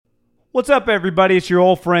What's up, everybody? It's your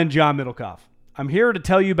old friend, John Middlecoff. I'm here to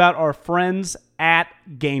tell you about our friends at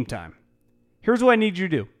Game Time. Here's what I need you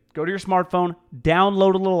to do. Go to your smartphone,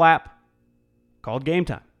 download a little app called Game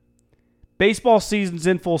Time. Baseball season's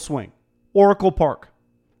in full swing. Oracle Park.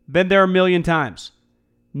 Been there a million times.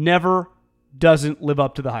 Never doesn't live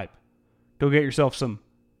up to the hype. Go get yourself some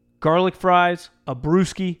garlic fries, a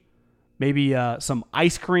brewski, maybe some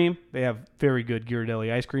ice cream. They have very good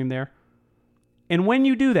Ghirardelli ice cream there. And when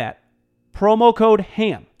you do that, promo code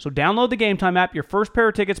HAM. So download the Game Time app. Your first pair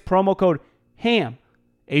of tickets, promo code HAM,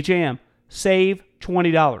 H-A-M, save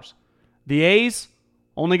 $20. The A's,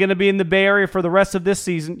 only going to be in the Bay Area for the rest of this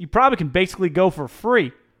season. You probably can basically go for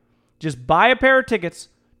free. Just buy a pair of tickets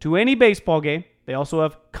to any baseball game. They also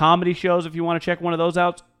have comedy shows if you want to check one of those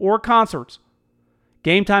out, or concerts.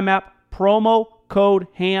 Game Time app, promo code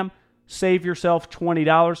HAM, save yourself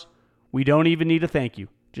 $20. We don't even need a thank you.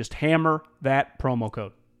 Just hammer that promo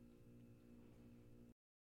code.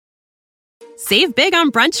 Save big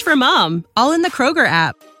on brunch for mom, all in the Kroger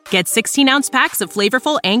app. Get 16-ounce packs of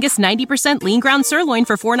flavorful Angus 90% lean ground sirloin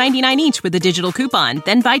for $4.99 each with a digital coupon.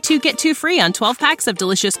 Then buy 2, get 2 free on 12 packs of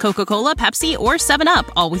delicious Coca-Cola, Pepsi, or 7-Up,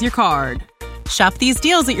 all with your card. Shop these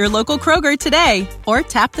deals at your local Kroger today, or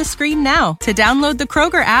tap the screen now to download the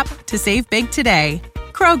Kroger app to save big today.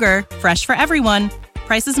 Kroger, fresh for everyone.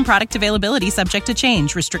 Prices and product availability subject to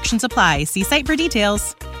change. Restrictions apply. See site for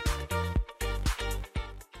details.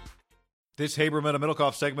 This Haberman and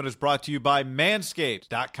Middlecoff segment is brought to you by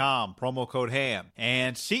Manscaped.com, promo code HAM,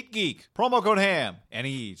 and SeatGeek, promo code HAM, and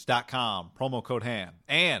Ease.com, promo code HAM,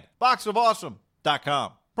 and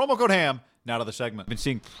BoxOfAwesome.com, promo code HAM. Now to the segment. I've been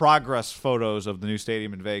seeing progress photos of the new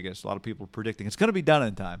stadium in Vegas. A lot of people are predicting it's going to be done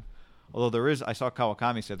in time. Although I saw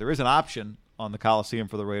Kawakami said there is an option on the Coliseum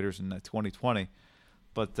for the Raiders in 2020.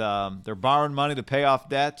 But they're borrowing money to pay off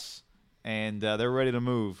debts, and they're ready to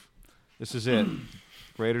move. This is it.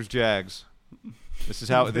 Raiders, Jags. This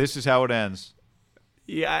is how it ends.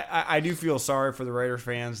 Yeah, I do feel sorry for the Raiders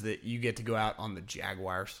fans that you get to go out on the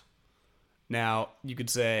Jaguars. Now, you could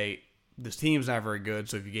say this team's not very good,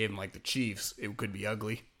 so if you gave them like the Chiefs, it could be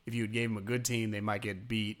ugly. If you gave them a good team, they might get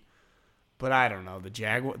beat. But I don't know. The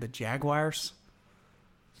Jaguars?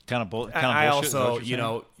 Kind of bullshit. I also,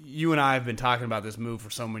 you and I have been talking about this move for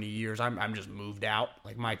so many years. I'm just moved out.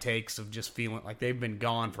 Like my takes of just feeling like they've been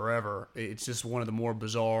gone forever. It's just one of the more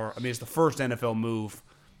bizarre. I mean, it's the first NFL move,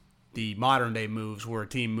 the modern day moves where a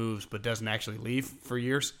team moves but doesn't actually leave for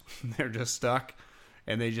years. They're just stuck,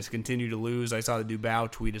 and they just continue to lose. I saw the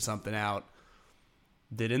Dubau tweeted something out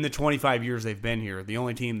that in the 25 years they've been here, the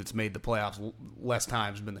only team that's made the playoffs less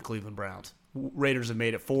times has been the Cleveland Browns. Raiders have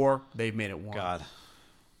made it 4. They've made it 1. God.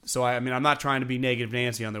 So, I mean, I'm not trying to be negative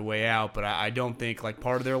Nancy on their way out, but I don't think, like,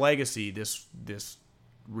 part of their legacy, this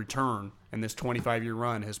return and this 25-year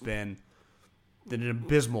run has been an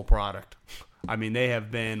abysmal product. I mean, they have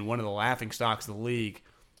been one of the laughingstocks of the league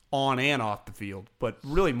on and off the field, but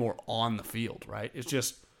really more on the field, right? It's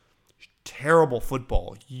just terrible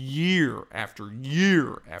football year after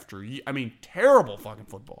year after year. I mean, terrible fucking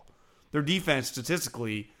football. Their defense,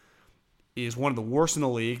 statistically, is one of the worst in the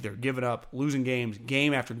league. They're giving up, losing games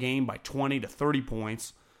game after game by 20 to 30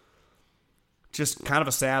 points. Just kind of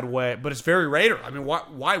a sad way, but it's very Raider. I mean,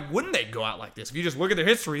 why wouldn't they go out like this? If you just look at their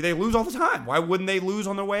history, they lose all the time. Why wouldn't they lose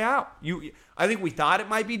on their way out? I think we thought it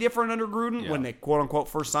might be different under Gruden when they quote-unquote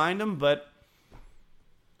first signed him, but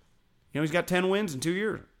he's got 10 wins in 2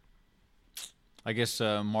 years. I guess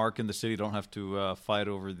Mark and the city don't have to fight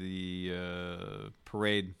over the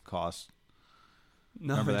parade costs.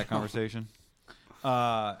 No, remember that conversation?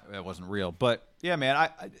 It wasn't real. But, yeah, man,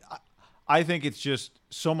 I think it's just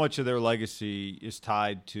so much of their legacy is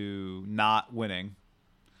tied to not winning.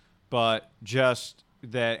 But just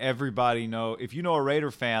that everybody know, if you know a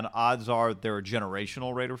Raider fan, odds are they're a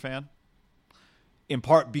generational Raider fan. In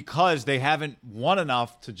part because they haven't won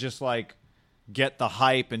enough to just, like, get the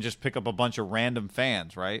hype and just pick up a bunch of random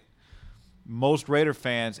fans, right? Most Raider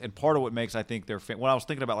fans, and part of what makes, I think, when I was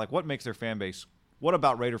thinking about, like, what makes their fan base, what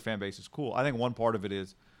about Raider fan base is cool? I think one part of it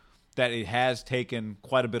is that it has taken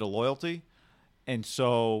quite a bit of loyalty. And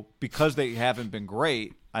so because they haven't been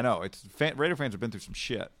great, I know, Raider fans have been through some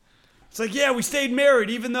shit. It's like, yeah, we stayed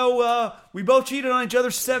married even though we both cheated on each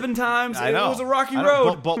other 7 times. I know. It was a rocky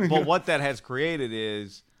road. But what that has created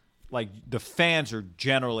is, like, the fans are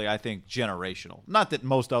generally, I think, generational. Not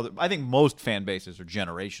that I think most fan bases are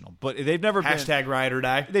generational, but they've never been. Hashtag ride or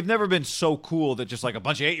die. They've never been so cool that just like a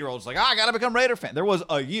bunch of 8-year-olds like, I got to become Raider fan. There was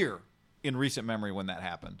a year in recent memory when that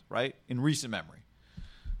happened, right? In recent memory.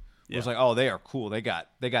 It was like, oh, they are cool. They got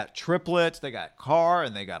triplets. They got Carr,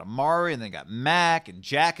 and they got Amari, and they got Mack, and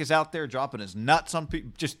Jack is out there dropping his nuts on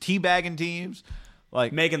people, just teabagging teams.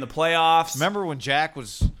 Like making the playoffs. Remember when Jack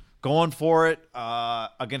was going for it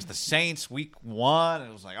against the Saints week 1?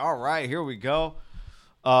 It was like, all right, here we go.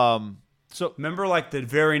 So remember, like the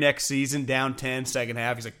very next season, down 10, second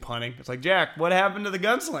half, he's like punting. It's like, Jack, what happened to the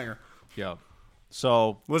gunslinger? Yeah.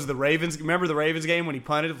 So was it the Ravens? Remember the Ravens game when he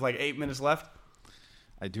punted with like 8 minutes left?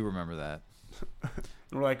 I do remember that. And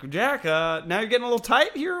we're like, Jack, now you're getting a little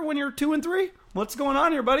tight here when you're 2-3. What's going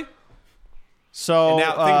on here, buddy? So and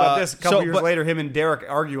now think about this. A couple years later, him and Derek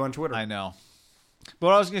argue on Twitter. I know. But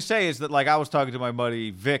what I was going to say is that, like, I was talking to my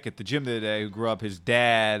buddy Vic at the gym the other day, who grew up. His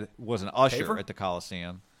dad was an usher at the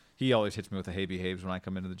Coliseum. He always hits me with the hey behaves when I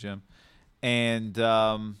come into the gym, and you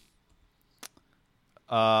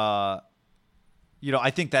know,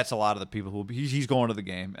 I think that's a lot of the people who he's going to the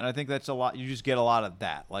game, and I think that's a lot. You just get a lot of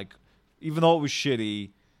that. Like, even though it was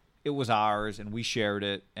shitty, it was ours, and we shared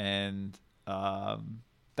it, and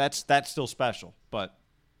that's still special. But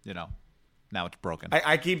you know, now it's broken.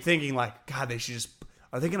 I keep thinking like, God, they should just.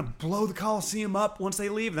 Are they going to blow the Coliseum up once they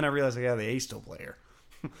leave? Then I realize, like, yeah, the A's still play here.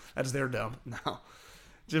 That's their dump. No,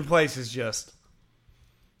 the place is just.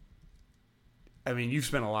 I mean, you've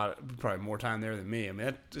spent probably more time there than me. I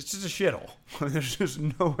mean, it's just a shithole. There's just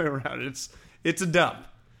no way around it. It's a dump,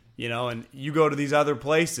 you know. And you go to these other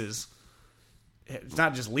places. It's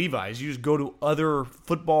not just Levi's. You just go to other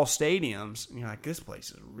football stadiums, and you're like, this place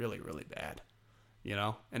is really, really bad, you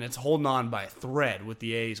know. And it's holding on by a thread with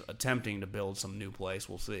the A's attempting to build some new place.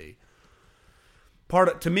 We'll see.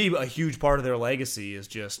 To me, a huge part of their legacy is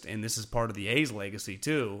just, and this is part of the A's legacy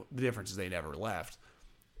too. The difference is they never left.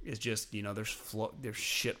 It's just, you know, there's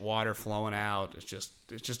shit water flowing out.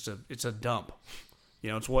 It's a dump. You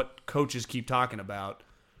know, it's what coaches keep talking about,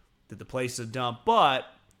 that the place is a dump. But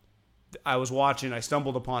I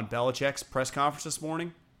stumbled upon Belichick's press conference this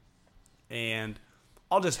morning, and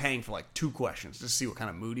I'll just hang for like 2 questions just to see what kind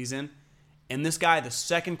of mood he's in. And this guy, the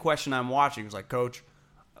second question I'm watching, was like, Coach,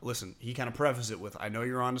 listen, he kind of prefaced it with, I know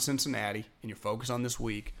you're on to Cincinnati and you're focused on this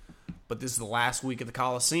week, but this is the last week of the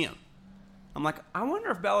Coliseum. I'm like, I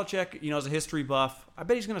wonder if Belichick, you know, as a history buff, I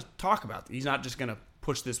bet he's going to talk about it. He's not just going to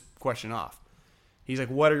push this question off. He's like,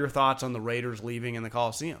 what are your thoughts on the Raiders leaving in the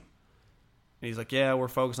Coliseum? And he's like, yeah, we're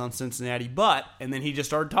focused on Cincinnati, but, and then he just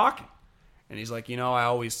started talking. And he's like, you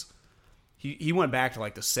know, he went back to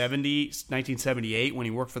like the 1978 when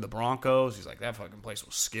he worked for the Broncos. He's like, that fucking place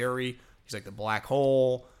was scary. He's like, the black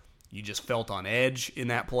hole, you just felt on edge in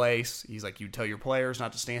that place. He's like, you tell your players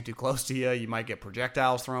not to stand too close to you. You might get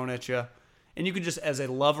projectiles thrown at you. And you could just, as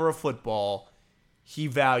a lover of football, he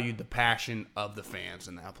valued the passion of the fans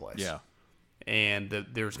in that place. Yeah. And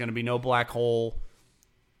there's going to be no black hole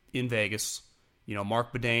in Vegas. You know,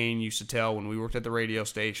 Mark Bedane used to tell when we worked at the radio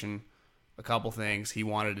station a couple things. He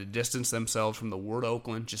wanted to distance themselves from the word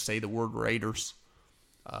Oakland, just say the word Raiders.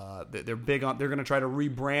 They're big on. They're going to try to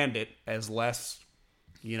rebrand it as less,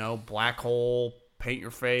 you know, black hole, paint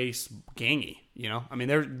your face, gangy. You know, I mean,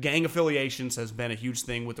 their gang affiliations has been a huge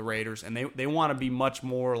thing with the Raiders, and they want to be much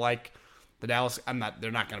more like the Dallas.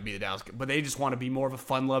 They're not going to be the Dallas, but they just want to be more of a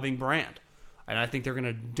fun-loving brand. And I think they're going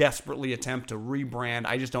to desperately attempt to rebrand.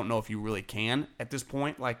 I just don't know if you really can at this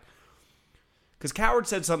point. Like, because Coward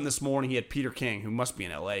said something this morning. He had Peter King, who must be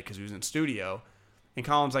in L.A. because he was in studio, and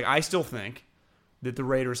Colin's like, I still think that the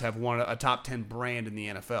Raiders have a top 10 brand in the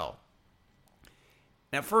NFL.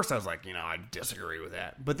 And at first I was like, you know, I disagree with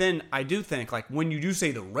that. But then I do think, like, when you do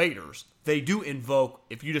say the Raiders, they do invoke,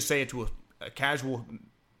 if you just say it to a casual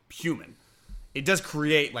human, it does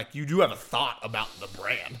create, like, you do have a thought about the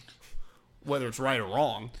brand, whether it's right or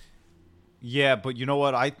wrong. Yeah, but you know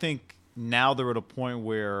what? I think now they're at a point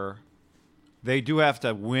where they do have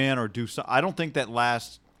to win or do something. I don't think that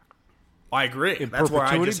lasts I agree. in That's where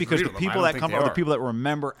I perpetuity disagree because the with them. people I that don't come think are they the people that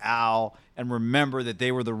remember Al and remember that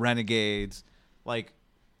they were the Renegades. Like,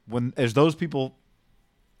 as those people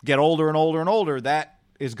get older and older and older, that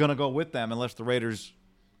is going to go with them unless the Raiders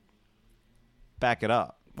back it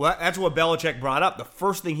up. Well, that's what Belichick brought up. The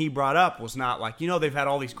first thing he brought up was not like, you know, they've had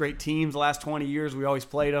all these great teams the last 20 years. We always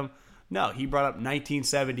played them. No, he brought up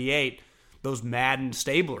 1978, those Madden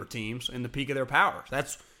Stabler teams in the peak of their powers.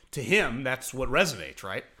 That's, to him, that's what resonates,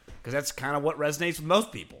 right? Because that's kind of what resonates with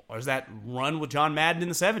most people. Or is that run with John Madden in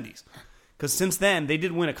the 70s? Because since then, they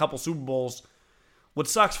did win a couple Super Bowls. What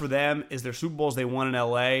sucks for them is their Super Bowls they won in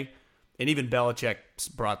L.A., and even Belichick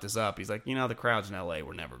brought this up. He's like, you know, the crowds in L.A.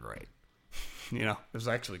 were never great. You know, it was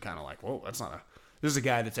actually kind of like, whoa, that's not a... This is a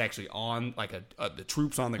guy that's actually on, like, the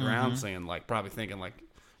troops on the ground saying, like, probably thinking, like,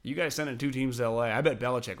 you guys sending 2 teams to L.A. I bet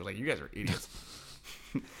Belichick was like, you guys are idiots.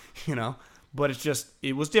 But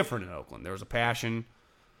it was different in Oakland. There was a passion.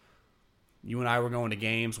 You and I were going to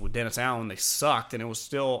games with Dennis Allen. They sucked, and it was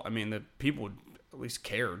still, the people at least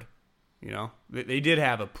cared. They did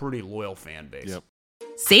have a pretty loyal fan base. Yep.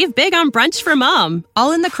 Save big on brunch for mom,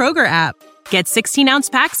 all in the Kroger app. Get 16-ounce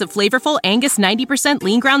packs of flavorful Angus 90%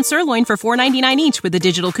 lean ground sirloin for $4.99 each with a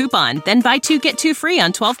digital coupon. Then buy 2, get 2 free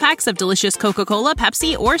on 12 packs of delicious Coca-Cola,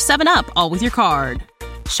 Pepsi, or 7-Up, all with your card.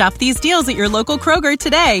 Shop these deals at your local Kroger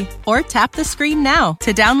today, or tap the screen now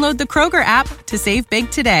to download the Kroger app to save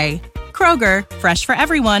big today. Kroger, fresh for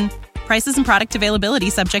everyone. Prices and product availability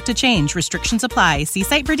subject to change. Restrictions apply. See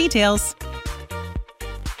site for details.